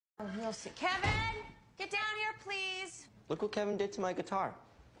We'll see. Kevin, get down here, please. Look what Kevin did to my guitar.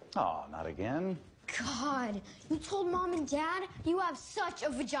 Oh, not again. God, you told Mom and Dad you have such a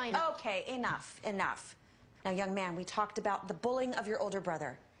vagina. Okay, enough. Now, young man, we talked about the bullying of your older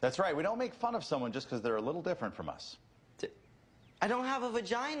brother. That's right. We don't make fun of someone just because they're a little different from us. I don't have a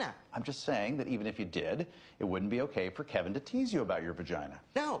vagina. I'm just saying that even if you did, it wouldn't be okay for Kevin to tease you about your vagina.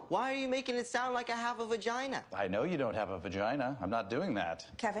 No, why are you making it sound like I have a vagina? I know you don't have a vagina. I'm not doing that.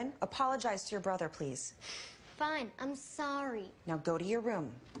 Kevin, apologize to your brother, please. Fine, I'm sorry. Now go to your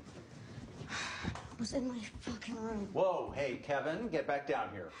room. I was in my fucking room. Whoa, hey, Kevin, get back down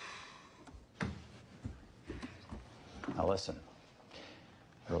here. Now listen,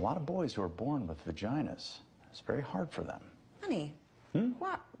 there are a lot of boys who are born with vaginas. It's very hard for them. Honey,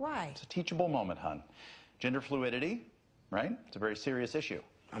 why? It's a teachable moment, hon. Gender fluidity, right? It's a very serious issue.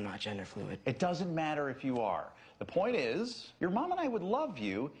 I'm not gender fluid. It doesn't matter if you are. The point is, your mom and I would love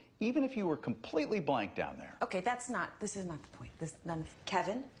you even if you were completely blank down there. Okay, this is not the point.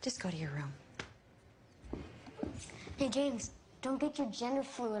 Kevin, just go to your room. Hey, James, don't get your gender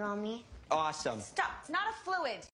fluid on me. Awesome. Stop, it's not a fluid.